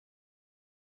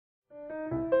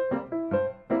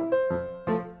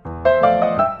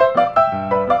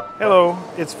Hello,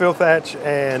 it's Phil Thatch,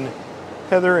 and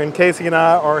Heather and Casey and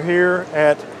I are here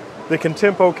at the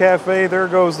Contempo Cafe. There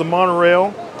goes the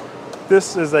monorail.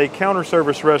 This is a counter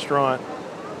service restaurant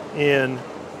in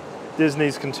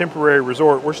Disney's Contemporary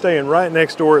Resort. We're staying right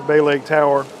next door at Bay Lake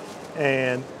Tower,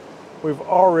 and we've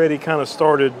already kind of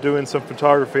started doing some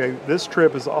photography. This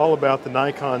trip is all about the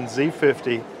Nikon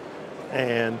Z50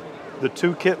 and the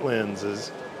two kit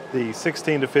lenses, the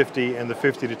 16 to 50 and the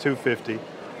 50 to 250.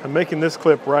 I'm making this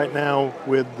clip right now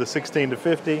with the 16 to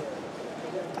 50,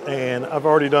 and I've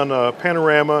already done a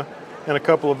panorama and a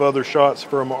couple of other shots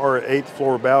from our 8th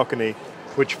floor balcony,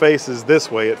 which faces this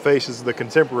way. It faces the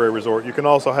Contemporary Resort. You can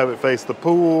also have it face the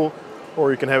pool, or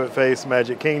you can have it face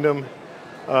Magic Kingdom.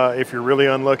 If you're really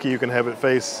unlucky, you can have it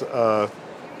face the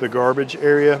garbage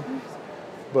area.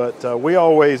 But we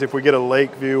always, if we get a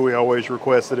lake view, we always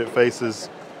request that it faces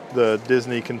the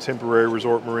Disney Contemporary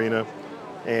Resort Marina,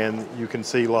 and you can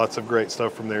see lots of great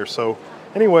stuff from there. So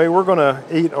anyway, we're gonna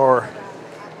eat our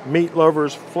meat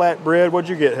lovers flatbread. What'd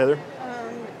you get, Heather?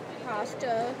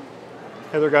 Pasta.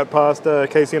 Heather got pasta.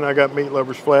 Casey and I got meat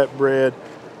lovers flatbread.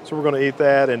 So we're gonna eat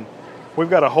that, and we've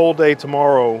got a whole day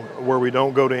tomorrow where we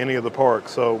don't go to any of the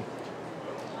parks. So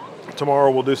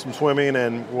tomorrow we'll do some swimming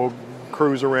and we'll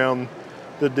cruise around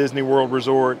the Disney World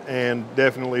Resort and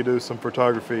definitely do some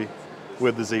photography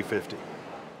with the Z50.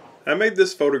 I made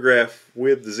this photograph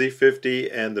with the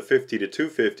Z50 and the 50 to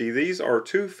 250. These are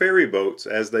two ferry boats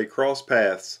as they cross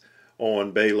paths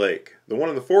on Bay Lake. The one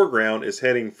in the foreground is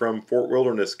heading from Fort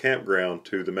Wilderness Campground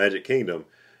to the Magic Kingdom,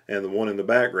 and the one in the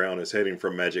background is heading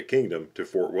from Magic Kingdom to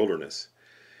Fort Wilderness.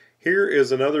 Here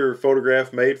is another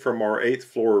photograph made from our 8th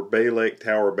floor Bay Lake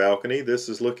Tower balcony. This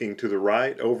is looking to the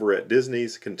right over at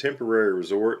Disney's Contemporary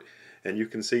Resort, and you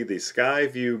can see the Sky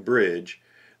View Bridge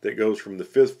that goes from the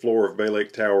 5th floor of Bay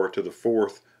Lake Tower to the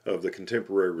 4th of the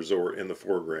Contemporary Resort in the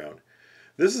foreground.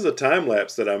 This is a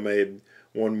time-lapse that I made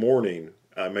one morning.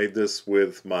 I made this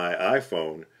with my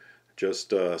iPhone,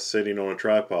 just sitting on a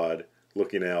tripod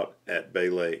looking out at Bay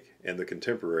Lake and the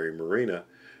Contemporary Marina.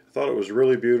 I thought it was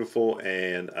really beautiful,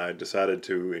 and I decided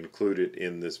to include it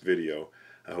in this video.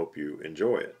 I hope you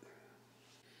enjoy it.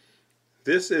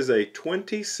 This is a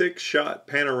 26-shot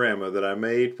panorama that I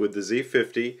made with the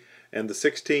Z50 and the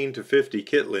 16 to 50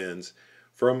 kit lens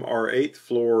from our 8th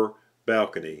floor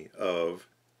balcony of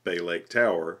Bay Lake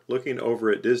Tower, looking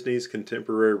over at Disney's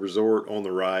Contemporary Resort on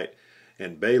the right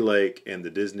and Bay Lake and the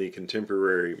Disney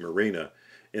Contemporary Marina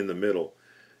in the middle.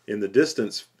 In the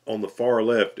distance on the far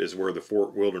left is where the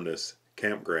Fort Wilderness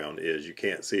campground is. You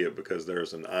can't see it because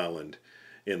there's an island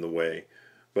in the way.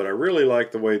 But I really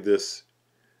like the way this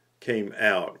came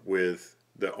out with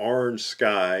the orange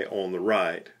sky on the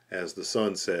right as the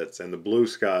sun sets, and the blue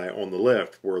sky on the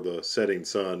left where the setting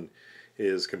sun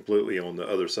is completely on the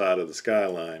other side of the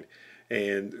skyline.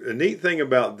 And the neat thing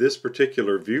about this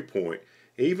particular viewpoint,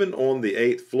 even on the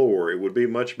 8th floor, it would be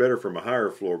much better from a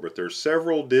higher floor, but there's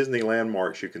several Disney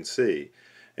landmarks you can see.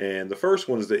 And the first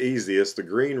one is the easiest. The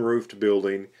green roofed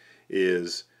building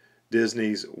is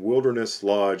Disney's Wilderness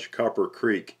Lodge Copper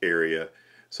Creek area.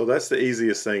 So that's the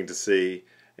easiest thing to see.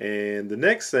 And the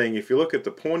next thing, if you look at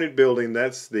the pointed building,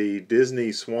 that's the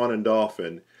Disney Swan and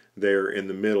Dolphin there in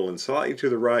the middle. And slightly to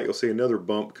the right, you'll see another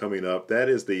bump coming up. That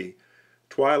is the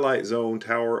Twilight Zone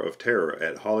Tower of Terror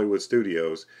at Hollywood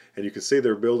Studios. And you can see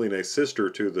they're building a sister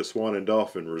to the Swan and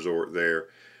Dolphin Resort there.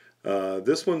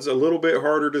 This one's a little bit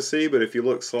harder to see, but if you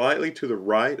look slightly to the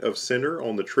right of center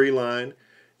on the tree line,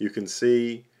 you can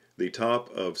see the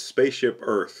top of Spaceship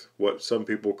Earth, what some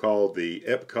people call the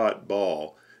Epcot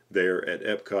Ball, there at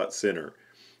Epcot Center.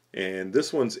 And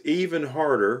this one's even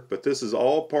harder, but this is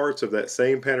all parts of that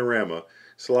same panorama.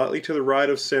 Slightly to the right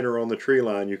of center on the tree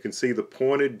line, you can see the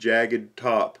pointed, jagged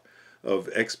top of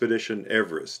Expedition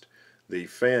Everest, the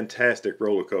fantastic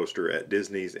roller coaster at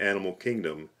Disney's Animal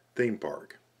Kingdom theme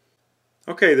park.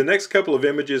 Okay, the next couple of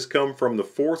images come from the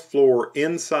 4th floor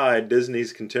inside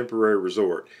Disney's Contemporary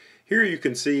Resort. Here you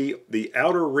can see the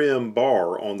Outer Rim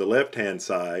bar on the left-hand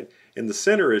side. In the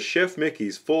center is Chef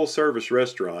Mickey's full-service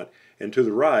restaurant, and to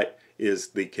the right is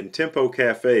the Contempo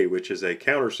Cafe, which is a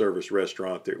counter-service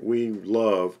restaurant that we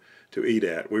love to eat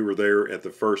at. We were there at the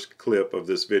first clip of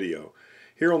this video.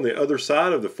 Here on the other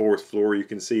side of the 4th floor, you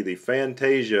can see the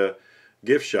Fantasia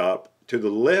gift shop. To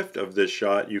the left of this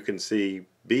shot, you can see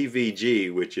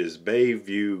BVG, which is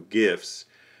Bayview Gifts.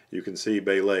 You can see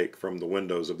Bay Lake from the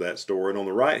windows of that store. And on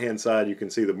the right-hand side, you can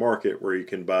see the market where you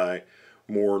can buy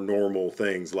more normal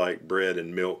things like bread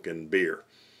and milk and beer.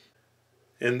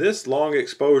 In this long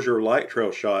exposure light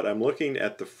trail shot, I'm looking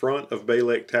at the front of Bay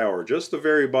Lake Tower, just the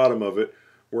very bottom of it,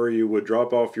 where you would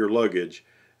drop off your luggage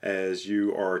as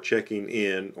you are checking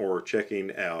in or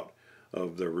checking out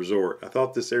of the resort. I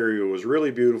thought this area was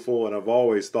really beautiful, and I've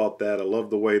always thought that. I love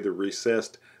the way the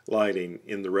recessed lighting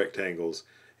in the rectangles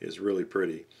is really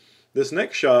pretty. This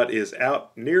next shot is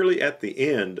out nearly at the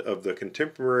end of the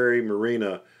Contemporary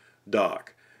Marina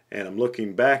dock, and I'm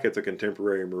looking back at the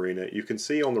Contemporary Marina. You can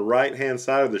see on the right hand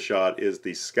side of the shot is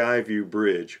the Skyview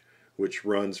Bridge, which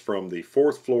runs from the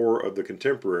 4th floor of the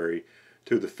Contemporary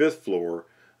to the 5th floor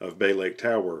of Bay Lake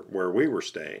Tower, where we were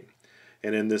staying.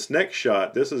 And in this next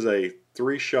shot, this is a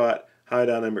 3-shot high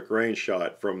dynamic range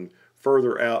shot from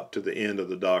further out to the end of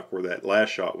the dock where that last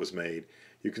shot was made.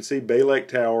 You can see Bay Lake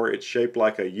Tower. It's shaped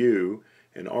like a U,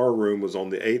 and our room was on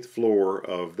the 8th floor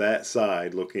of that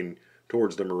side looking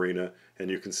towards the marina, and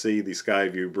you can see the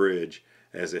Skyview Bridge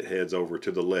as it heads over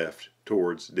to the left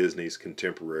towards Disney's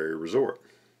Contemporary Resort.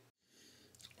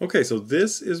 Okay, so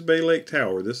this is Bay Lake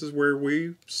Tower. This is where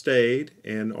we stayed,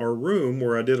 and our room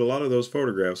where I did a lot of those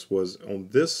photographs was on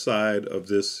this side of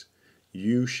this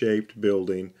U-shaped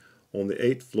building on the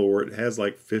 8th floor. It has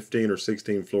like 15 or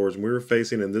 16 floors, and we were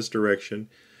facing in this direction,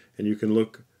 and you can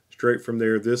look straight from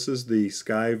there. This is the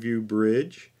Skyview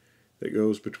Bridge that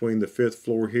goes between the 5th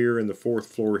floor here and the 4th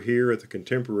floor here at the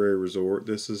Contemporary Resort.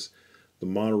 This is the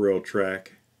monorail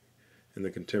track, and the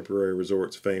Contemporary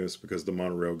Resort's famous because the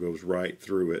monorail goes right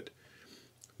through it.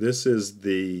 This is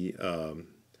the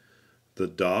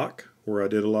dock where I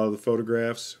did a lot of the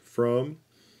photographs from,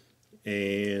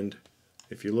 and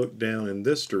if you look down in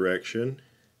this direction,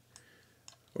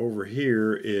 over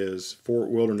here is Fort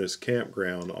Wilderness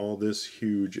Campground. All this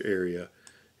huge area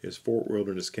is Fort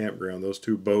Wilderness Campground. Those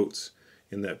 2 boats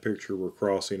in that picture were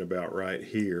crossing about right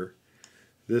here.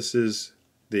 This is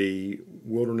the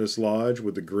Wilderness Lodge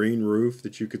with the green roof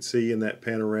that you could see in that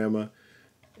panorama.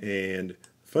 And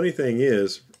funny thing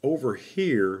is, over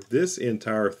here, this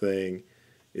entire thing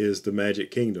is the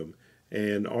Magic Kingdom.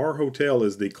 And our hotel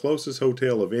is the closest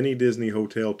hotel of any Disney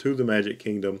hotel to the Magic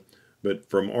Kingdom, but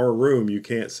from our room you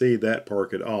can't see that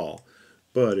park at all.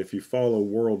 But if you follow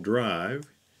World Drive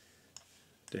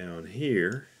down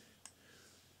here,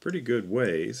 pretty good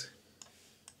ways,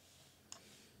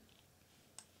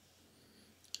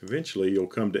 eventually you'll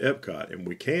come to Epcot, and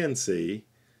we can see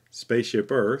Spaceship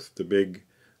Earth, the big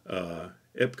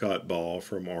Epcot ball,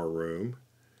 from our room.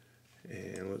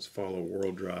 And let's follow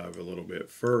World Drive a little bit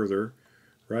further.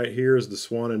 Right here is the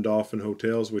Swan and Dolphin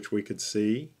hotels, which we could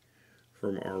see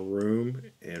from our room.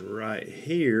 And right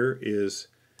here is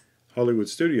Hollywood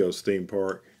Studios theme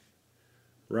park.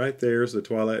 Right there is the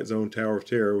Twilight Zone Tower of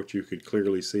Terror, which you could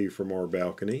clearly see from our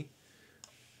balcony.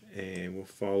 And we'll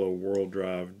follow World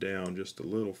Drive down just a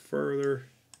little further.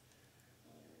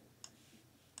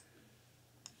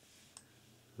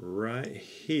 Right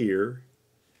here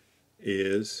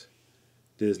is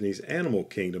Disney's Animal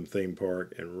Kingdom theme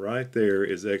park, and right there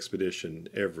is Expedition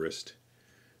Everest,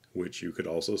 which you could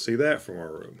also see that from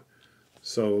our room.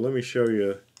 So let me show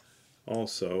you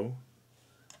also,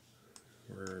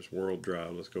 where's World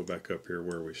Drive? Let's go back up here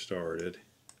where we started.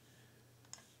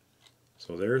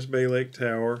 So there's Bay Lake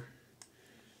Tower,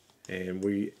 and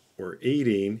we were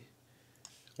eating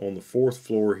on the 4th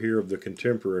floor here of the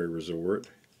Contemporary Resort.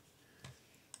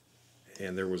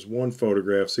 And there was one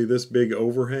photograph, see this big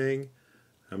overhang?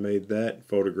 I made that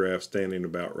photograph standing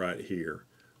about right here,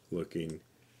 looking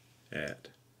at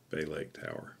Bay Lake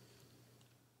Tower.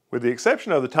 With the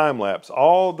exception of the time-lapse,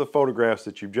 all the photographs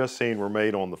that you've just seen were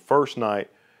made on the first night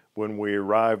when we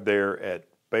arrived there at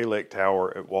Bay Lake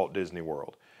Tower at Walt Disney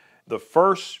World. The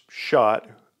first shot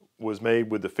was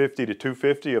made with the 50 to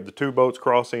 250 of the 2 boats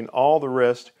crossing. All the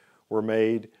rest were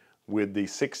made with the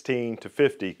 16 to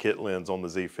 50 kit lens on the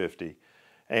Z50.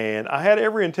 And I had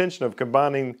every intention of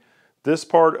combining this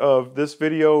part of this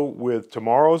video with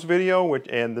tomorrow's video,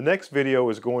 and the next video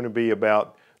is going to be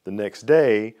about the next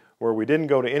day, where we didn't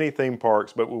go to any theme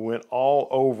parks, but we went all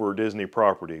over Disney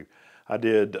property. I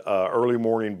did early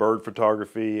morning bird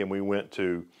photography, and we went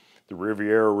to the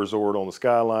Riviera Resort on the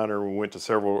Skyliner, and we went to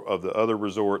several of the other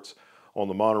resorts on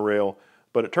the monorail.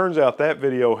 But it turns out that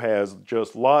video has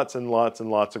just lots and lots and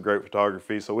lots of great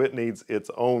photography, so it needs its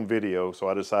own video. So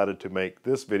I decided to make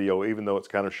this video, even though it's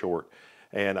kind of short.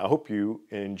 And I hope you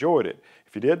enjoyed it.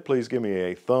 If you did, please give me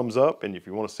a thumbs up. And if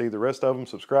you want to see the rest of them,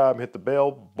 subscribe, hit the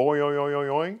bell,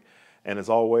 boing. And as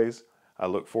always, I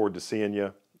look forward to seeing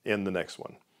you in the next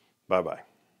one. Bye-bye.